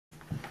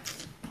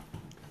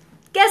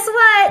Guess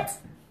what?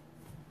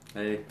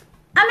 Hey.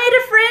 I made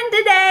a friend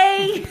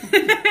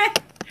today.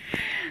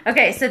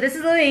 Okay, so this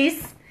is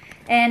Luis,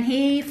 and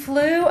he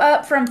flew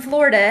up from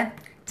Florida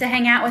to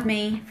hang out with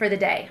me for the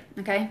day.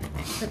 Okay,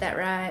 put that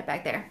right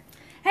back there.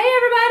 Hey,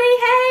 everybody.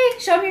 Hey,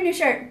 show them your new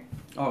shirt.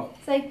 Oh.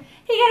 Say,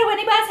 he got a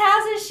Whitney Buys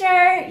Houses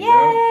shirt.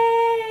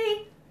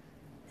 Yay.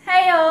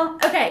 Hey, y'all.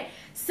 Okay,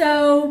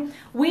 so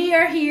we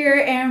are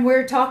here, and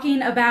we're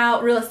talking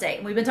about real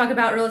estate. We've been talking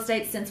about real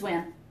estate since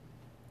when?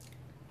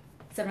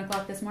 7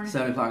 o'clock this morning?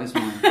 7 o'clock this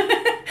morning.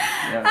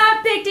 Yeah.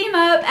 I picked him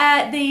up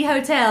at the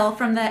hotel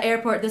from the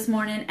airport this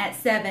morning at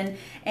 7,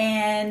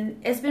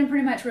 and it's been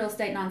pretty much real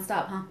estate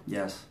nonstop, huh?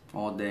 Yes,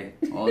 all day.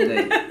 All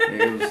day.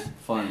 It was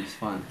fun. It's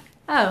fun.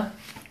 Oh,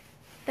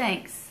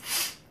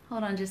 thanks.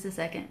 Hold on just a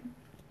second.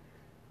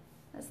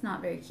 That's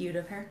not very cute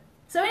of her.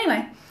 So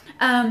anyway,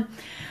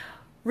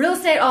 real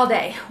estate all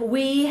day.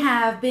 We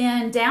have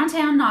been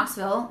downtown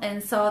Knoxville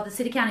and saw the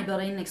city county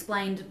building and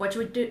explained what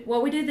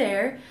we do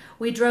there.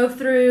 We drove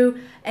through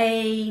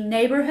a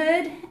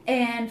neighborhood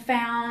and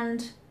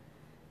found,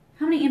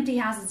 how many empty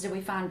houses did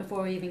we find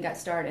before we even got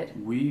started?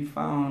 We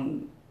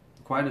found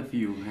quite a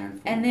few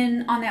handfuls. And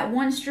then on that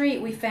one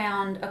street we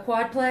found a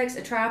quadplex,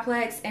 a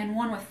triplex, and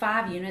one with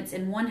 5 units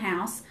in one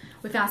house.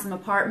 We found some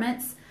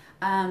apartments.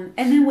 And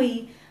then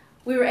we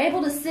were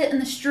able to sit in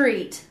the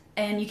street,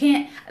 and you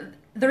can't...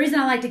 The reason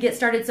I like to get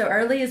started so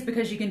early is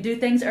because you can do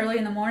things early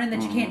in the morning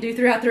that you can't do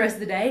throughout the rest of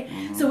the day.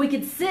 So we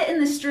could sit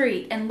in the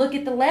street and look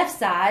at the left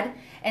side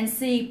and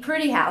see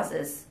pretty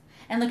houses,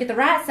 and look at the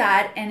right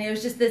side, and it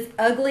was just this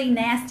ugly,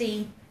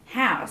 nasty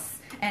house.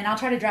 And I'll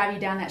try to drive you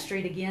down that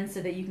street again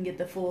so that you can get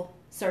the full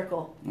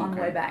circle on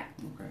the way back.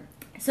 Okay.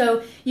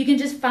 So you can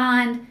just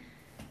find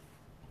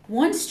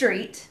one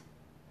street.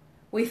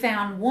 We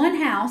found one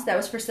house that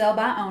was for sale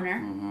by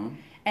owner.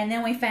 And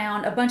then we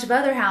found a bunch of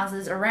other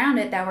houses around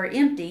it that were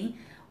empty.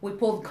 We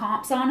pulled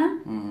comps on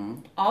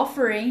them, all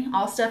free,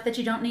 all stuff that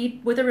you don't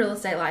need with a real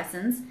estate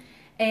license.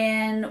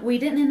 And we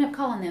didn't end up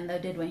calling them, though,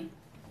 did we?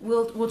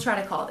 We'll try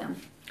to call them.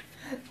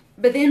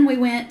 But then we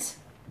went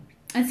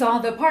and saw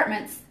the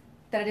apartments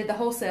that I did the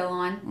wholesale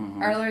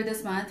on earlier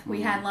this month.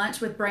 We had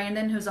lunch with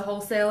Brandon, who's a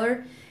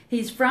wholesaler.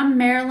 He's from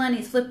Maryland.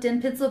 He's flipped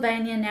in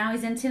Pennsylvania. Now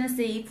he's in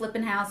Tennessee,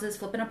 flipping houses,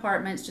 flipping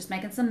apartments, just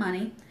making some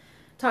money.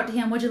 Talked to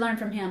him. What'd you learn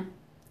from him?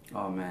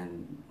 Oh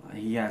man,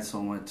 he had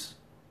so much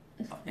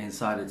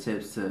insider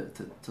tips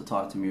to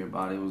talk to me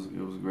about. It was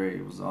great.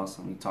 It was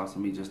awesome. He talked to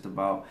me just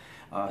about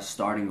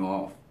starting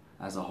off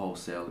as a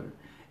wholesaler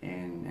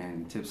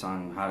and tips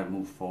on how to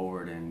move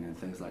forward and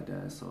things like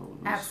that. So it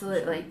was, absolutely,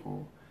 it was really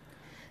cool.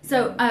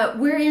 So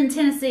we're in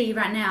Tennessee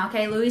right now.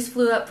 Okay, Luis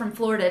flew up from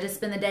Florida to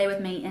spend the day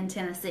with me in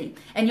Tennessee,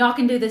 and y'all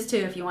can do this too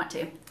if you want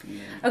to.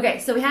 Yeah. Okay,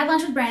 so we had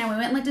lunch with Brandon. We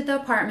went and looked at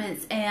the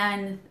apartments,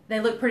 and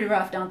they look pretty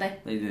rough, don't they?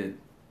 They did.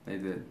 They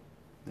did.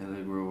 They look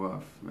real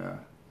rough. Yeah.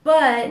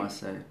 But I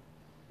must say,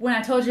 when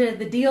I told you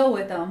the deal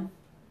with them,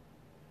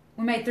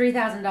 we made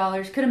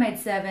 $3,000. Could have made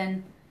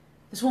 $7,000.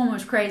 This one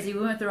was crazy. We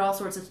went through all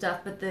sorts of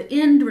stuff, but the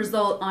end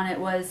result on it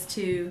was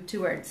two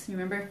words. You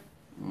remember?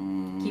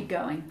 Keep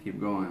going. Keep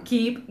going.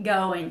 Keep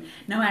going.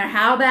 No matter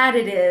how bad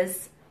it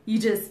is, you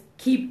just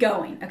keep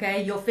going,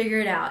 okay? You'll figure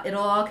it out.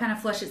 It'll all kind of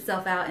flush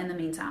itself out in the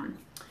meantime.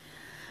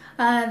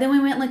 Then we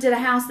went and looked at a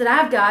house that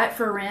I've got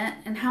for rent,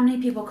 and how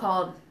many people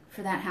called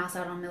for that house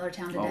out on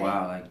Millertown today? Oh,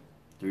 wow. Like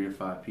 3 to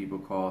 5 people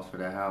called for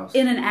that house.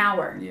 In an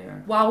hour. Yeah.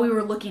 While we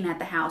were looking at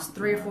the house,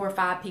 3 or 4 or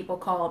 5 people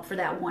called for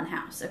that one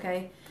house,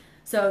 okay?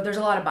 So there's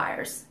a lot of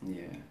buyers.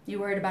 Yeah. You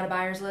worried about a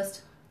buyer's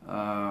list?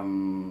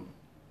 No.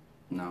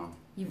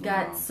 You've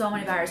got so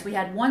many buyers. We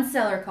had one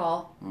seller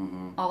call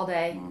all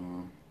day,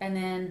 and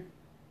then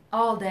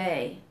all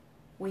day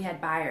we had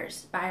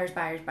buyers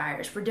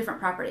for different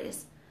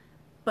properties,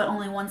 but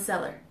only one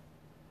seller.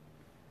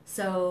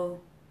 So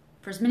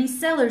for as many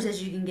sellers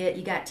as you can get,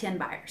 you got 10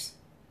 buyers,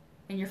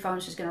 and your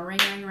phone's just going to ring,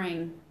 ring,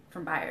 ring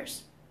from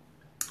buyers.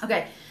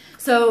 Okay,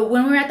 so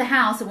when we were at the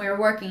house and we were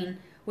working,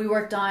 we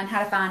worked on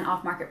how to find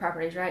off-market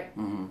properties, right?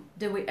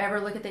 Did we ever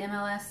look at the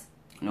MLS?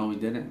 No, we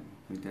didn't.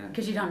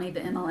 Because you don't need the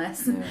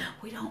MLS. Yeah.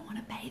 We don't want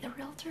to pay the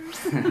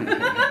realtors.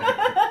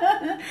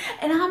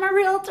 And I'm a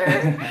realtor.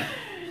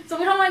 So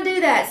we don't want to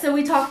do that. So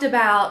we talked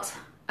about,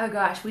 oh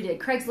gosh, we did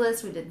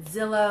Craigslist, we did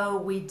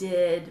Zillow, we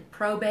did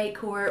probate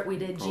court, we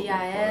did GIS.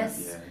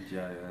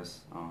 Yeah,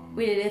 GIS.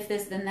 We did If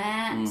This Then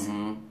That.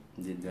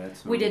 Did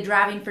that too. We did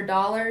Driving for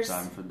Dollars.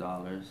 Driving for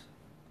Dollars.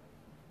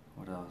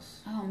 What else?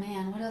 Oh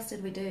man, what else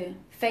did we do?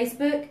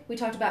 Facebook. We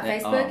talked about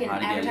Facebook and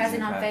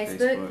advertising on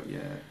Facebook. Yeah.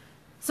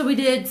 So we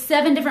did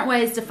 7 different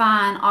ways to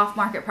find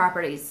off-market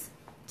properties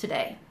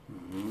today.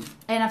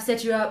 And I've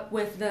set you up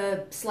with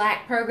the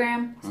Slack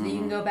program so that you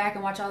can go back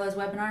and watch all those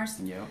webinars.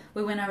 Yep.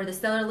 We went over the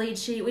seller lead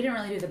sheet. We didn't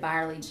really do the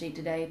buyer lead sheet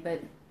today,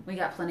 but we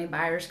got plenty of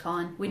buyers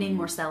calling. We need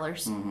more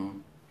sellers.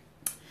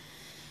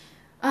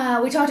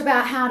 We talked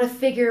about how to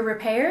figure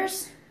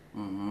repairs.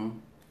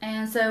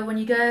 And so when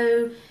you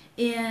go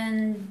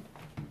in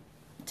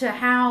to a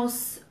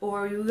house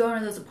or you go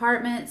into those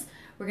apartments,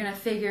 We're going to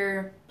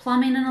figure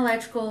plumbing and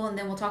electrical, and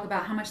then we'll talk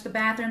about how much the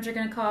bathrooms are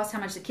going to cost,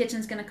 how much the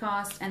kitchen's going to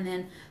cost, and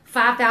then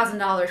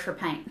 $5,000 for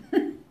paint.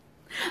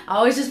 I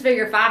always just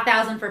figure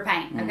 $5,000 for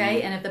paint,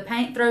 okay? And if the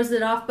paint throws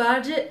it off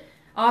budget,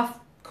 off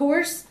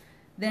course,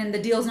 then the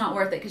deal's not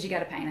worth it because you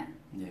got to paint it.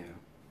 Yeah.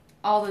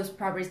 All those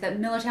properties, that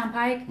Millertown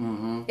Pike,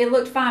 it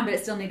looked fine, but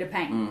it still needed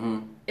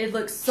paint. It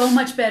looks so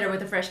much better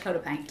with a fresh coat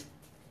of paint.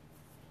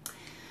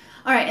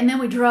 All right, and then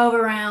we drove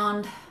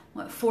around,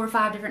 4 or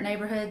 5 different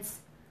neighborhoods.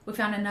 We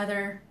found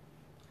another.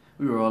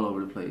 We were all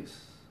over the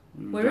place.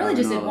 We really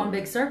just did one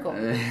big circle.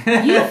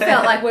 You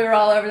felt like we were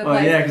all over the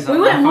place. Yeah, because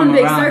we went one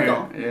big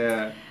circle. Here.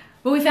 Yeah.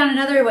 But we found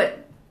another,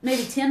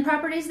 maybe 10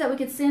 properties that we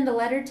could send a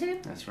letter to?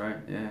 That's right,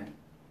 yeah.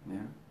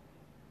 Yeah.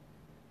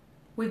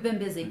 We've been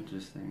busy.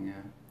 Interesting,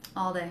 yeah.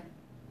 All day.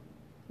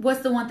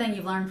 What's the one thing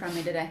you've learned from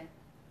me today?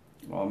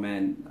 Well,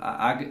 man,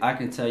 I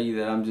can tell you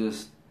that I'm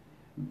just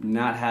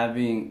not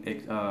having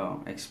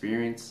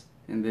experience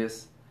in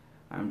this.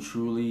 I'm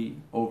truly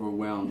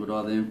overwhelmed with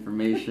all the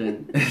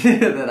information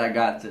that I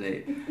got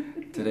today.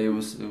 Today it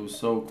was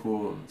so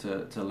cool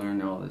to learn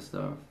all this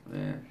stuff.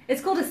 Yeah.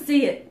 It's cool to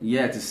see it.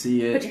 Yeah, to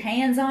see it. Put your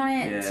hands on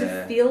it,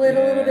 to feel it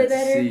a little bit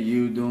better. See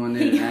you doing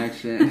it in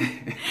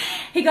action.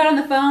 He got on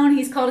the phone.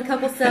 He's called a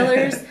couple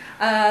sellers.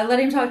 Let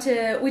him talk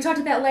to. We talked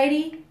to that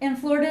lady in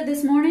Florida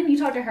this morning. You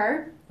talked to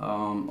her.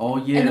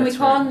 Oh yeah. And then we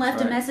called and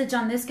left a message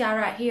on this guy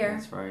right here.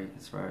 That's right.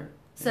 That's right.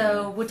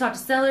 So we talked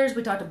to sellers.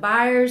 We talked to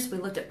buyers. We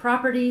looked at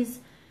properties.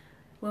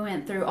 We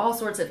went through all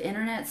sorts of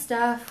internet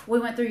stuff. We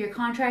went through your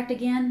contract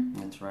again.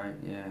 That's right,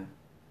 yeah.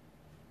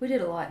 We did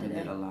a lot today.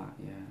 We did a lot,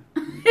 yeah.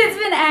 It's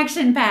been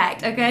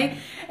action-packed, okay?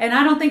 And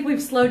I don't think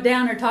we've slowed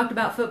down or talked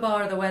about football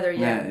or the weather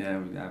yet. Yeah,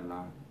 we have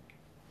not.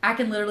 I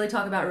can literally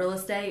talk about real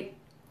estate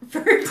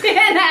for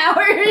 10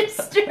 hours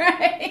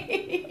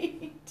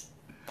straight.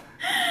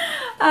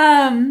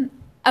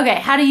 Okay,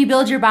 how do you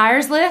build your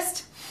buyers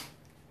list?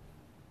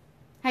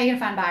 How are you going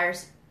to find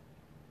buyers?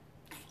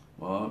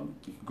 Well,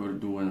 you can go to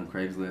do it on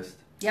Craigslist.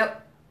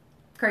 Yep.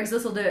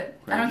 Craigslist will do it.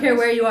 I don't care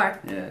where you are.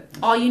 Yeah.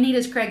 All you need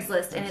is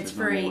Craigslist, and it's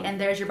free, and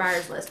there's your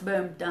buyer's list.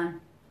 Boom, done.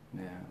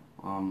 Yeah.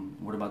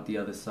 What about the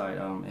other side?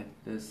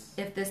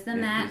 If this, then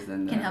that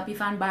can help you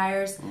find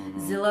buyers.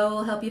 Zillow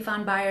will help you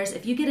find buyers.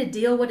 If you get a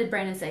deal, what did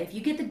Brandon say? If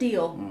you get the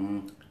deal,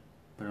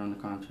 put it on the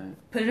contract.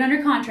 Put it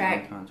under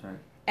contract.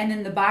 And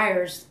then the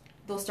buyers,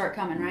 they'll start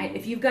coming, right?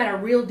 If you've got a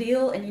real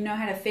deal and you know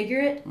how to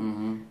figure it,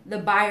 the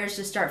buyers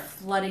just start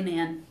flooding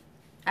in.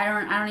 I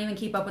don't even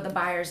keep up with the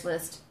buyers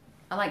list.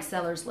 I like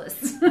sellers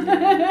lists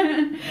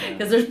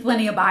because there's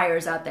plenty of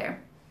buyers out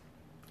there.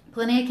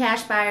 Plenty of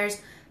cash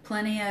buyers,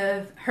 plenty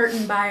of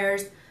hurting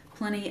buyers,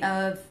 plenty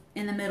of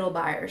in the middle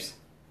buyers.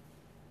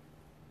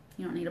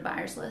 You don't need a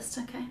buyers list,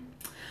 okay?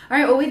 All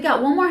right, well, we've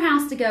got one more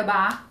house to go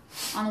by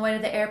on the way to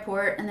the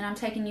airport, and then I'm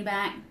taking you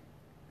back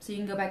so you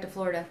can go back to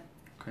Florida.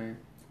 Okay.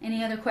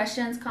 Any other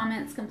questions,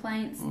 comments,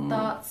 complaints,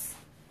 thoughts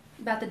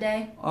about the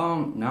day?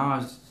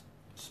 No,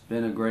 it's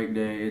been a great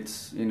day.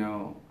 It's,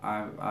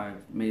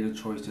 I've made a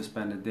choice to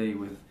spend a day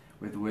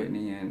with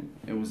Whitney, and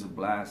it was a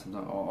blast.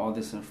 All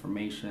this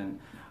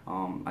information,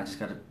 I just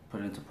got to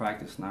put it into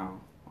practice now.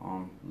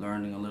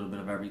 Learning a little bit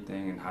of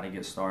everything and how to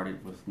get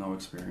started with no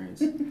experience.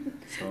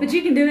 So, but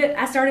you can do it.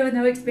 I started with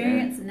no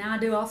experience, and now I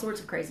do all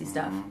sorts of crazy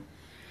stuff.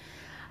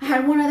 I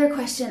had one other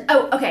question.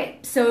 Oh, okay.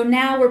 So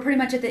now we're pretty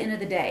much at the end of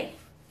the day.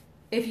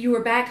 If you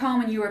were back home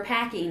and you were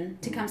packing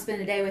to come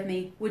spend a day with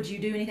me, would you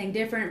do anything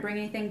different, bring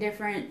anything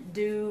different,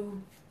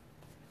 do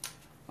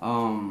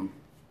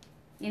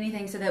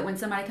anything so that when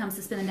somebody comes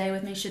to spend a day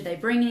with me, should they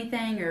bring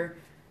anything or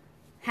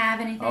have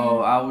anything?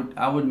 Oh,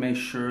 I would make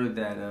sure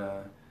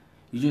that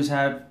you just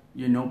have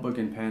your notebook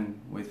and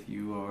pen with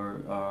you,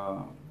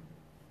 or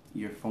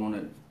your phone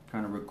to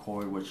kind of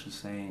record what you're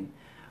saying.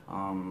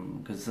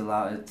 Because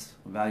it's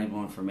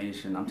valuable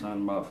information. I'm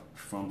talking about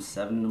from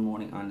 7 in the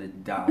morning on the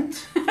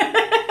dot.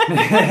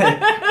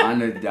 On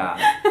the dot.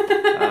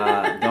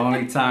 The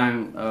only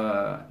time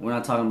we're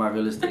not talking about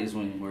real estate is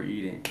when we're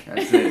eating.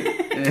 That's it.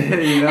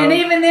 And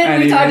even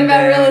then, we talked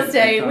about real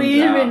estate.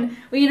 We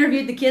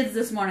interviewed the kids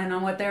this morning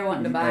on what they're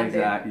wanting to buy.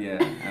 Exactly. Yeah,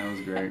 that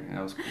was great.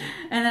 That was cool.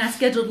 And then I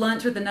scheduled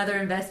lunch with another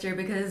investor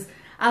because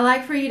I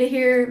like for you to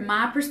hear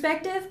my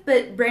perspective,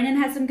 but Brandon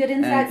had some good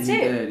insights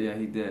too.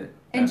 He did.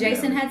 And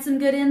Jason had some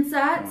good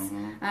insights.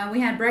 We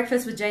had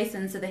breakfast with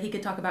Jason so that he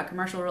could talk about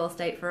commercial real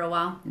estate for a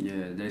while.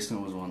 Yeah,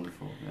 Jason was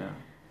wonderful. Yeah.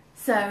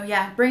 So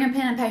yeah, bring a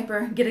pen and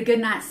paper, get a good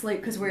night's sleep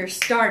because we're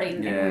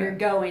starting and we're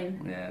going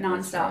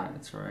nonstop.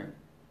 That's right.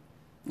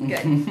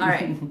 Good. All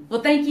right.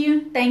 Well, thank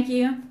you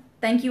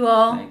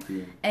all. Thank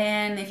you.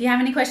 And if you have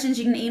any questions,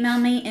 you can email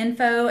me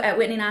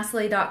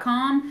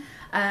info@whitneynicely.com.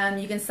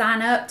 You can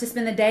sign up to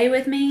spend the day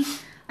with me.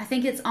 I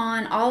think it's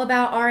on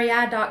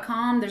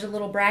allaboutrei.com. There's a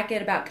little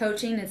bracket about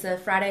coaching. It's a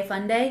Friday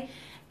fun day.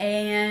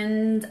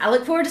 And I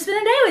look forward to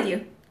spending a day with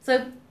you.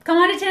 So come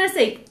on to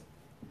Tennessee.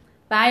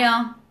 Bye,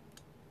 y'all.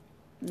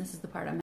 This is the part I'm